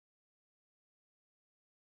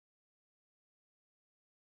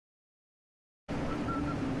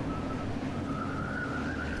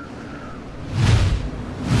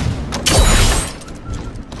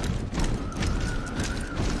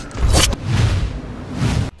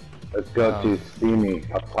Let's go to Steamy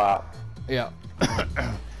up top. Yeah.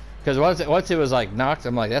 Because once it was like knocked,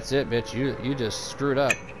 I'm like, that's it, bitch. You just screwed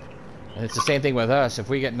up. And it's the same thing with us. If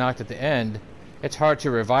we get knocked at the end, it's hard to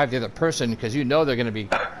revive the other person because you know they're going to be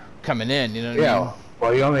coming in. You know what I mean?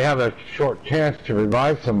 Well, you only have a short chance to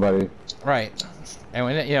revive somebody. Right. And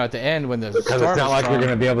when at the end when the because storm it's not like strong, you're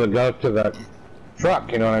going to be able to go to the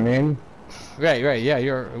truck. You know what I mean? Right.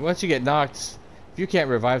 Yeah. Once you get knocked, if you can't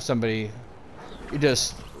revive somebody, you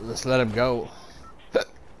just let them go.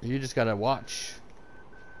 You just gotta watch.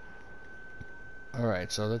 All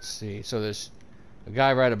right. So let's see. So there's a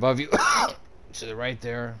guy right above you. So right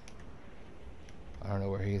there. I don't know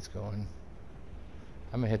where he's going.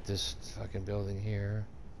 I'm gonna hit this fucking building here.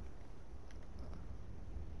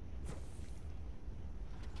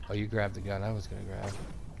 Oh, you grabbed the gun I was gonna grab.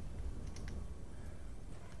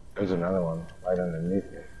 There's another one right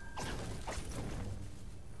underneath me.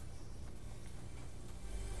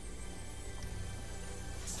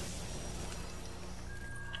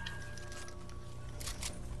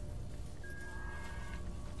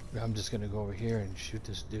 I'm just gonna go over here and shoot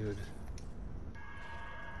this dude.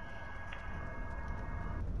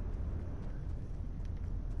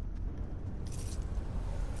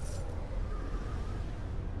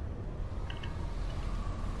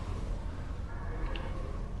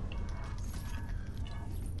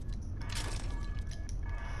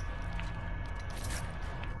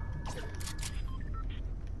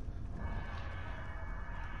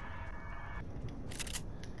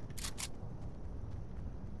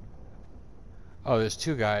 Oh, there's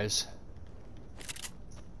two guys.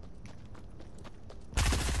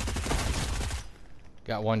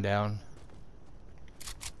 Got one down.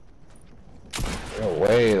 They're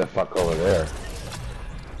way the fuck over there.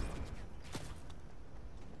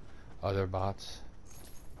 Oh, they're bots.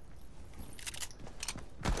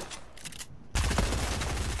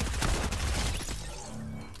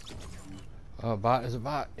 Oh, a bot is a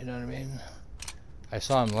bot, you know what I mean? I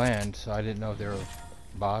saw him land, so I didn't know if they were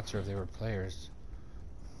bots or if they were players.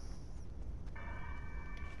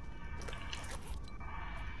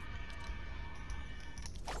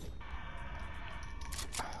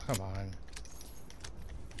 Come on.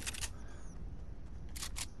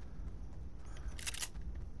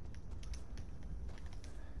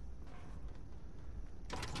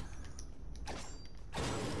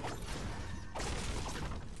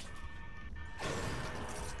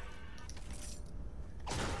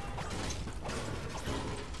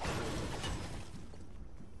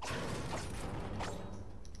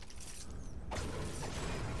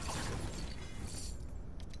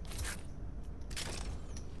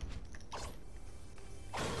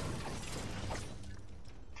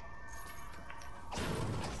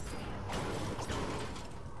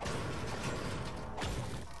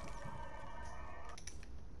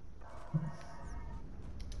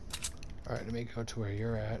 Alright, let me go to where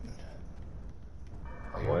you're at.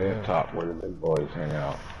 I'm way up top where the big boys hang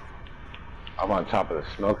out. I'm on top of the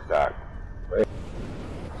smokestack. Wait.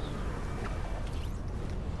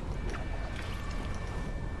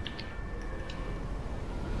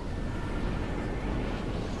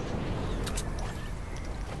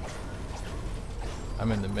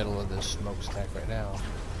 I'm in the middle of this smokestack right now.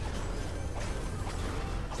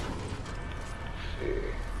 Let's see.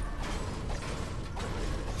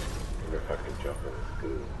 I wonder if I can jump in this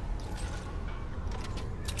goo.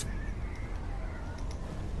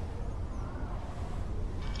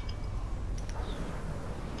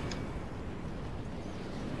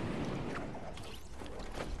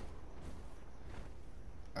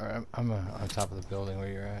 Alright, I'm on top of the building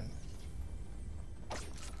where you're at.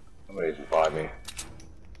 Somebody's by me.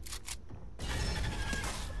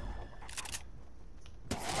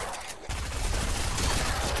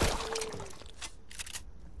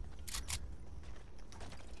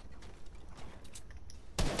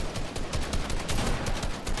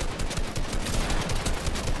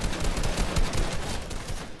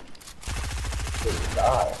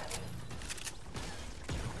 Die.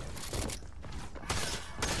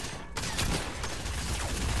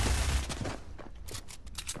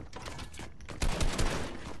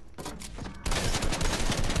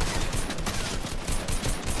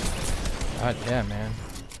 God damn, man.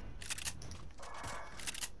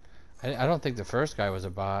 I don't think the first guy was a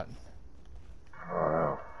bot.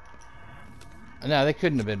 Oh no. No, they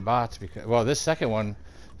couldn't have been bots because, well, this second one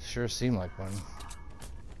sure seemed like one.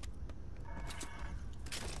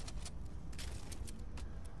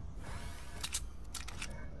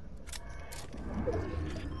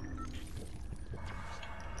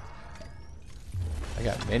 I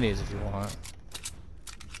got minis if you want.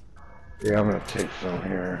 Yeah, I'm gonna take some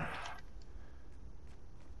here.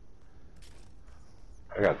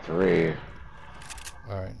 I got 3.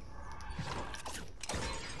 Alright.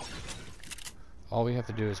 All we have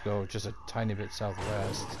to do is go just a tiny bit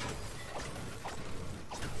southwest.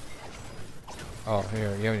 Oh,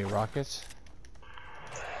 here, you have any rockets?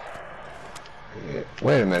 Yeah.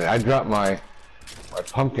 Wait a minute, I dropped my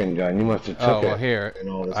pumpkin gun. You must have took it. Oh, well, here. And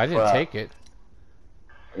all this I didn't crap. take it.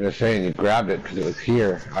 I'm just saying you grabbed it because it was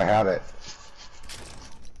here. I had it.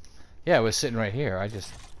 Yeah, it was sitting right here. I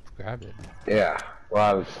just grabbed it. Yeah. Well,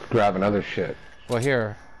 I was grabbing other shit. Well,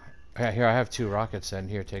 here. Yeah, here, I have 2 rockets, and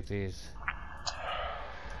here, take these.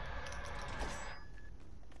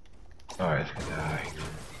 Alright, it's gonna die.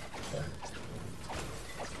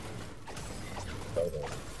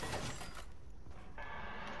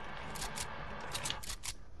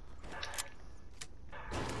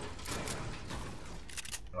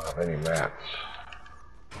 I don't have any maps.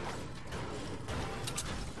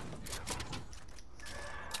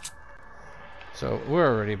 So, we're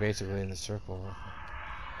already basically in the circle.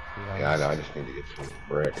 Yeah, I know, I just need to get some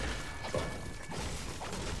brick.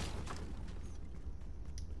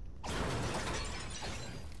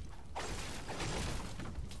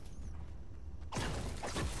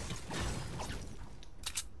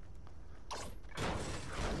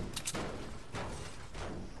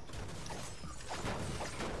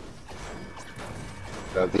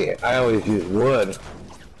 I always use wood.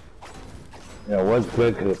 You know, wood's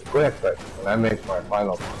good because it's quick, but when I make my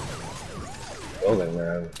final building,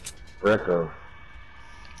 man, brick or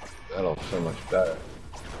metal's so much better.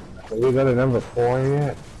 Have we got a number 4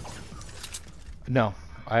 yet? No,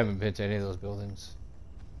 I haven't been to any of those buildings.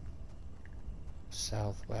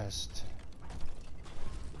 Southwest.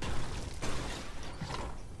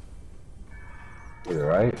 Either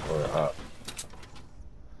right or up?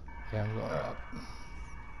 Yeah, I'm going up.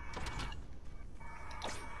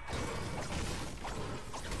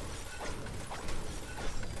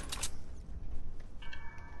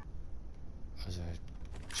 There's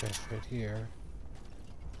a chest right here.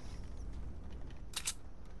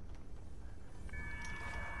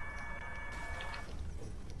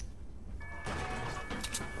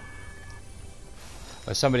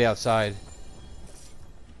 There's somebody outside.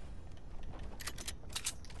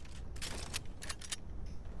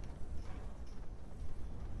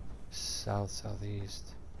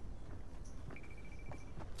 Southeast.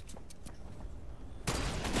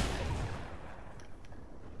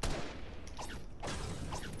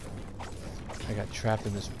 I got trapped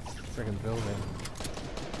in this friggin' building.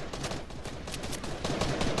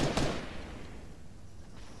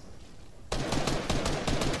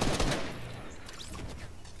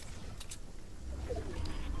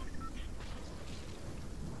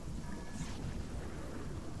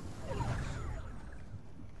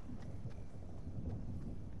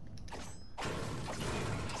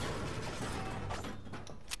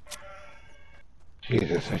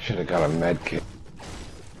 Jesus, I should have got a med kit.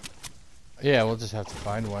 Yeah, we'll just have to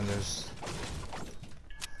find one. There's...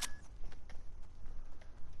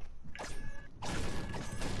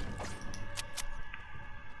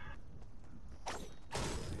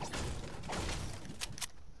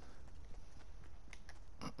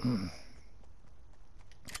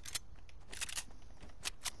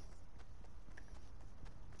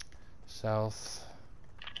 South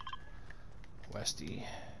westy.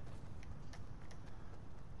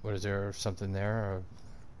 What is there? Something there? Or...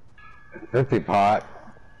 50 pot.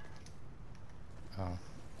 Oh.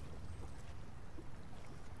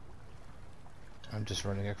 I'm just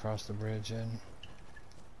running across the bridge and...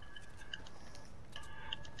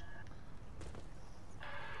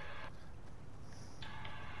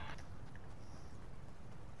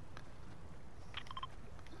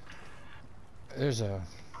 There's a...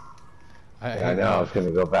 I know, I was going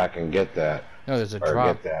to go back and get that. No, there's a or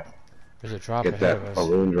drop. Get that. There's a drop get ahead of that us.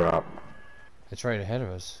 balloon drop. It's right ahead of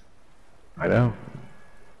us. I know.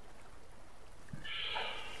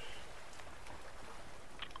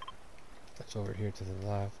 That's over here to the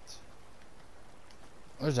left.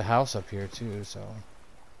 There's a house up here too, so...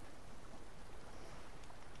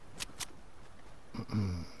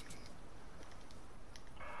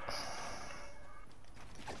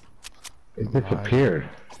 It disappeared.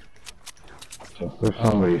 So there's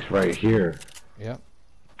somebody's right here. Yep.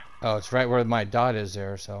 Oh, it's right where my dot is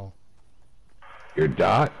there, so... Your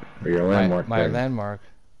dot? Or your landmark? My landmark.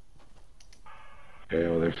 Okay,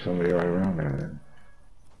 well there's somebody right around there then.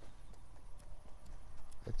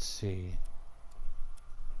 Let's see.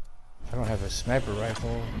 I don't have a sniper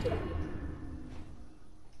rifle.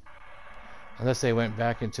 Unless they went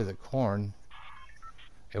back into the corn.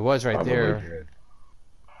 It was right Probably there. did.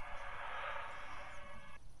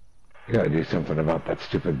 You gotta do something about that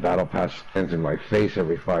stupid battle pass lands in my face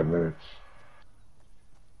every 5 minutes.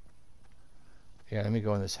 Yeah, let me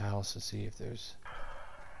go in this house and see if there's...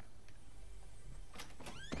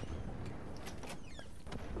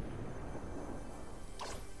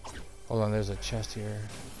 Hold on, there's a chest here.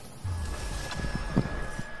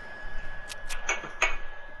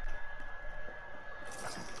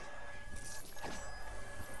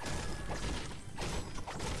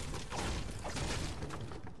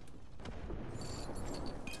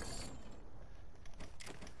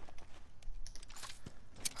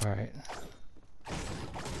 All right.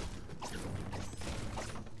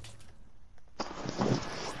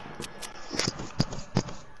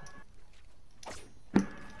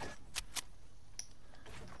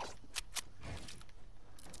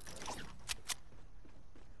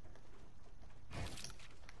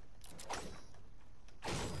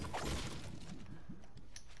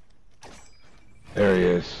 There he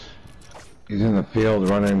is. He's in the field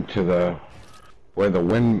running to the where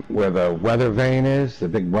the weather vane is, the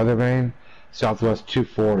big weather vane. Southwest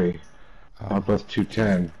 240. Southwest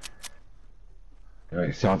 210.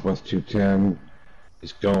 Alright, Southwest 210.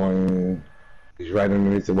 He's going. He's right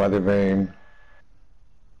underneath the weather vane.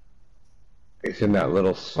 He's in that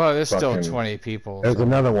little. Well, there's still 20 people. There's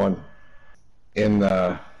another one. In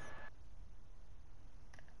the.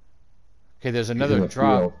 Okay, there's another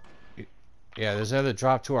drop. Field. Yeah, there's another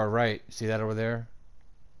drop to our right. See that over there?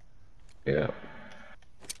 Yeah.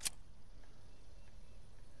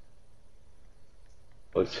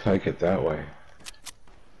 Let's hike it that way.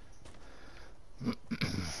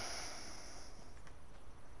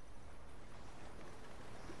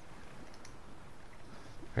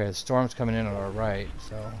 Okay, the storm's coming in on our right,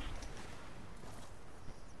 so...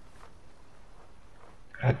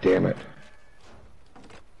 God damn it.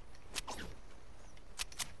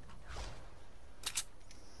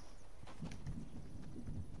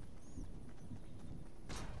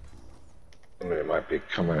 Somebody might be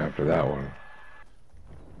coming after that one.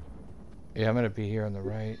 Yeah, I'm gonna be here on the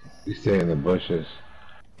right. You stay in the bushes.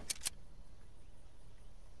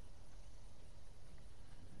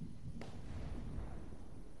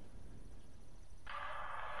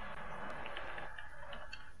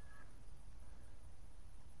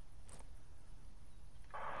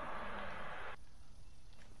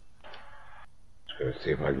 Just gonna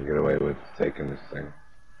see if I can get away with taking this thing.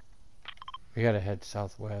 We gotta head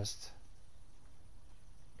southwest.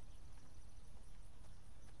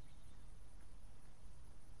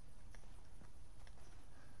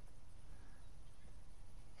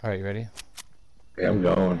 Alright, you ready? Yeah, I'm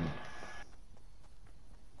going.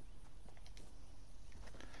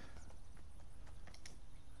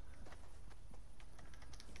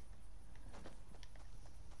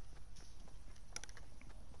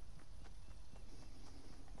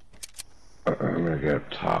 I'm gonna get up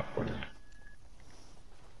top.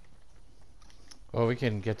 Well, we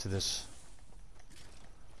can get to this.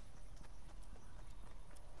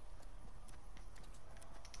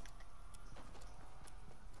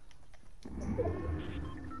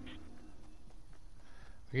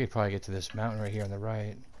 We could probably get to this mountain right here on the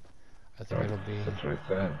right. I think it'll be... That's what I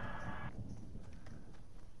said.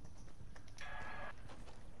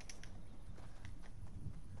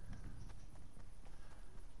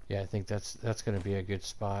 Yeah, I think that's going to be a good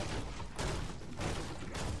spot.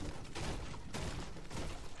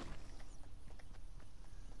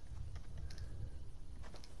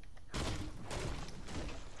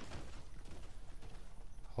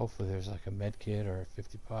 Hopefully there's like a med kit or a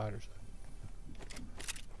 50 pot or something.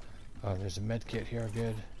 Oh, there's a med kit here,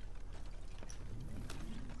 good.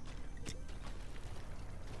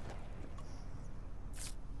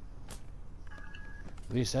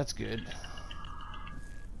 At least that's good.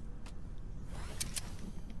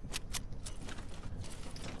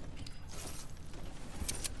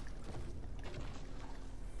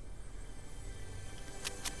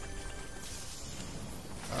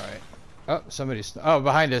 Alright. Oh, somebody's... Oh,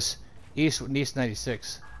 behind us. East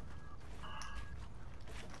 96.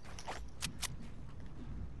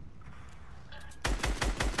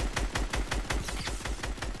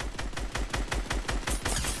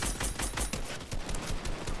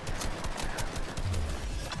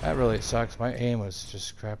 That really sucks. My aim was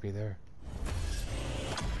just crappy there.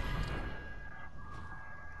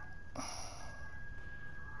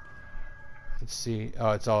 Let's see.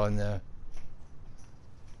 Oh, it's all in the...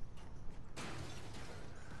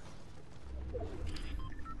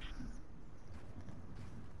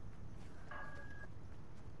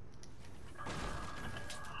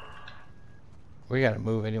 We gotta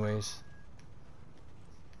move anyways.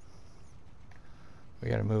 We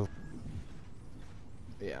gotta move.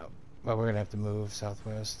 Yeah. But we're gonna have to move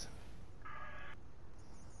southwest.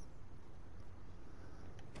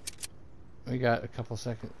 We got a couple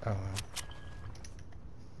seconds. Oh,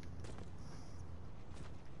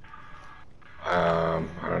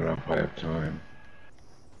 I don't know if I have time.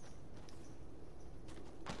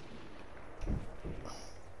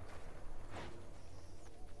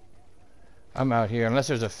 I'm out here, unless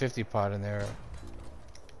there's a 50 pot in there.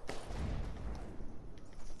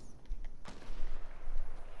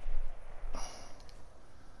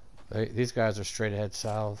 These guys are straight ahead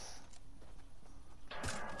south.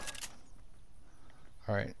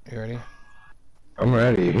 Alright, you ready? I'm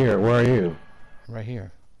ready. Here, where are you? I'm right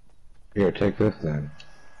here. Here, take this then.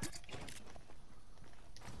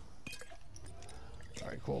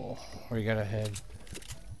 Alright, cool. Where you gotta head?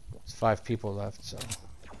 It's 5 people left, so.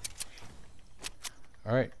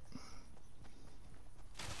 Alright.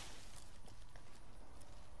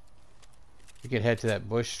 You can head to that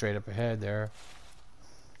bush straight up ahead there.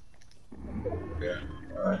 Yeah.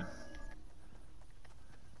 Alright.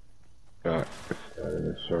 Got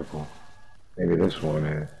in this circle. Maybe this one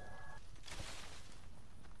is.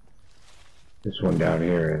 This one down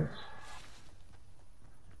here is.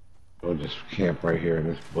 We'll just camp right here in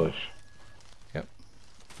this bush. Yep.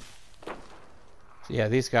 So yeah,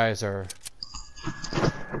 these guys are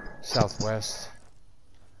southwest.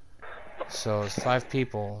 So it's 5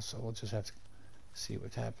 people, so we'll just have to see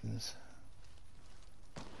what happens.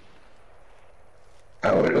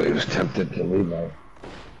 I literally was tempted to leave my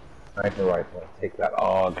sniper rifle and take that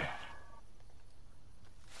AUG.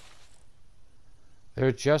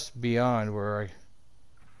 They're just beyond where I...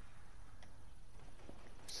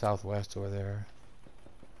 Southwest over there.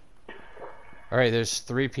 Alright, there's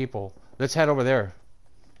 3 people. Let's head over there.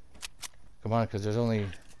 Come on, because there's only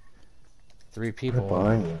 3 people. They're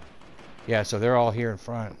behind you. Yeah, so they're all here in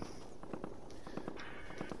front.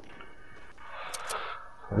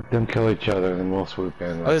 Let them kill each other, then we'll swoop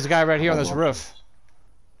in. Oh, there's a guy right here on this roof.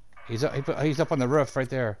 He's up on the roof right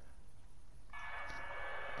there.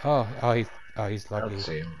 He's I lucky. don't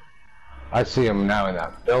see him. I see him now in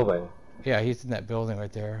that building. Yeah, he's in that building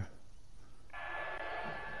right there.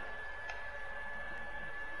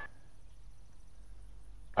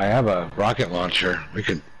 I have a rocket launcher. We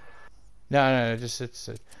could. No, just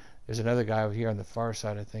there's another guy over here on the far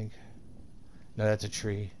side, I think. No, that's a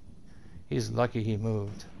tree. He's lucky he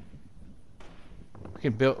moved. We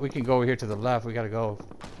can go over here to the left. We gotta go.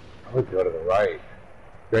 I would go to the right,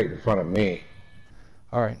 straight in front of me.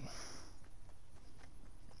 All right.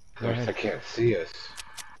 Of course, I can't see us.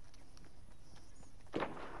 You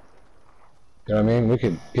know what I mean? We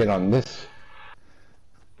could get on this.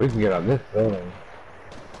 We can get on this building.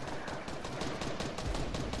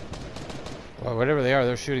 Well, whatever they are,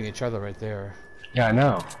 they're shooting each other right there. Yeah, I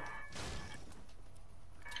know.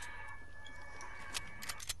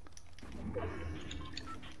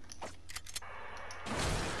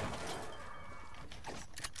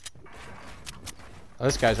 Oh,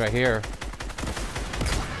 this guy's right here.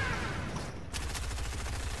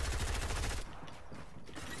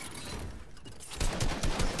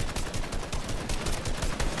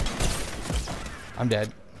 I'm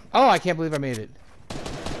dead. Oh, I can't believe I made it.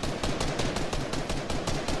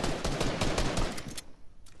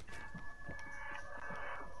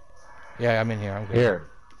 Yeah, I'm in here. I'm good. Here.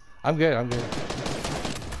 I'm good. I'm good.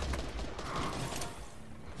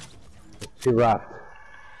 Too rough.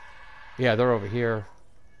 Yeah, they're over here.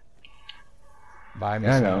 By me.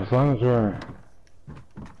 Yeah, I know. As long as we're...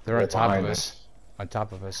 They're on top of behind us. On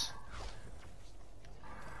top of us.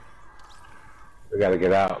 We gotta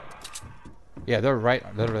get out. Yeah, they're right,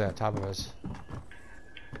 literally on top of us.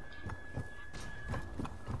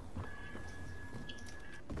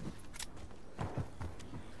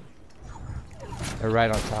 They're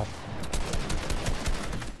right on top.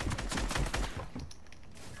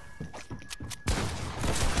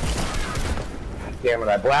 Damn it,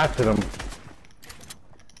 I blasted him.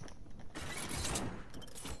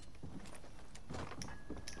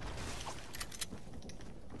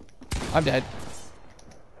 I'm dead.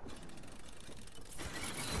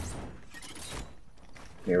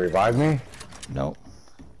 Can you revive me? No.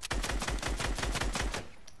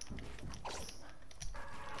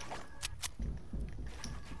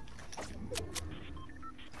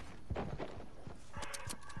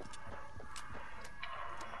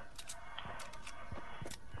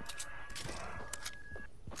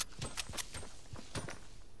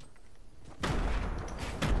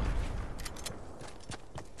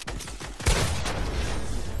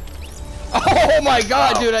 Oh my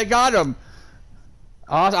god, dude, I got him!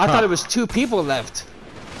 Oh, I thought it was 2 people left.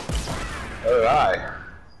 So did I.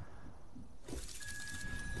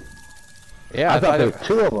 Yeah, I thought there were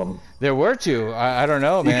 2 of them. there were 2. I don't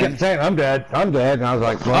know, You man. kept saying, I'm dead, and I was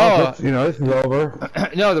like, well, Oh. this is over.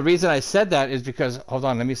 No, the reason I said that is because, hold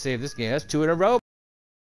on, let me save this game. That's 2 in a row.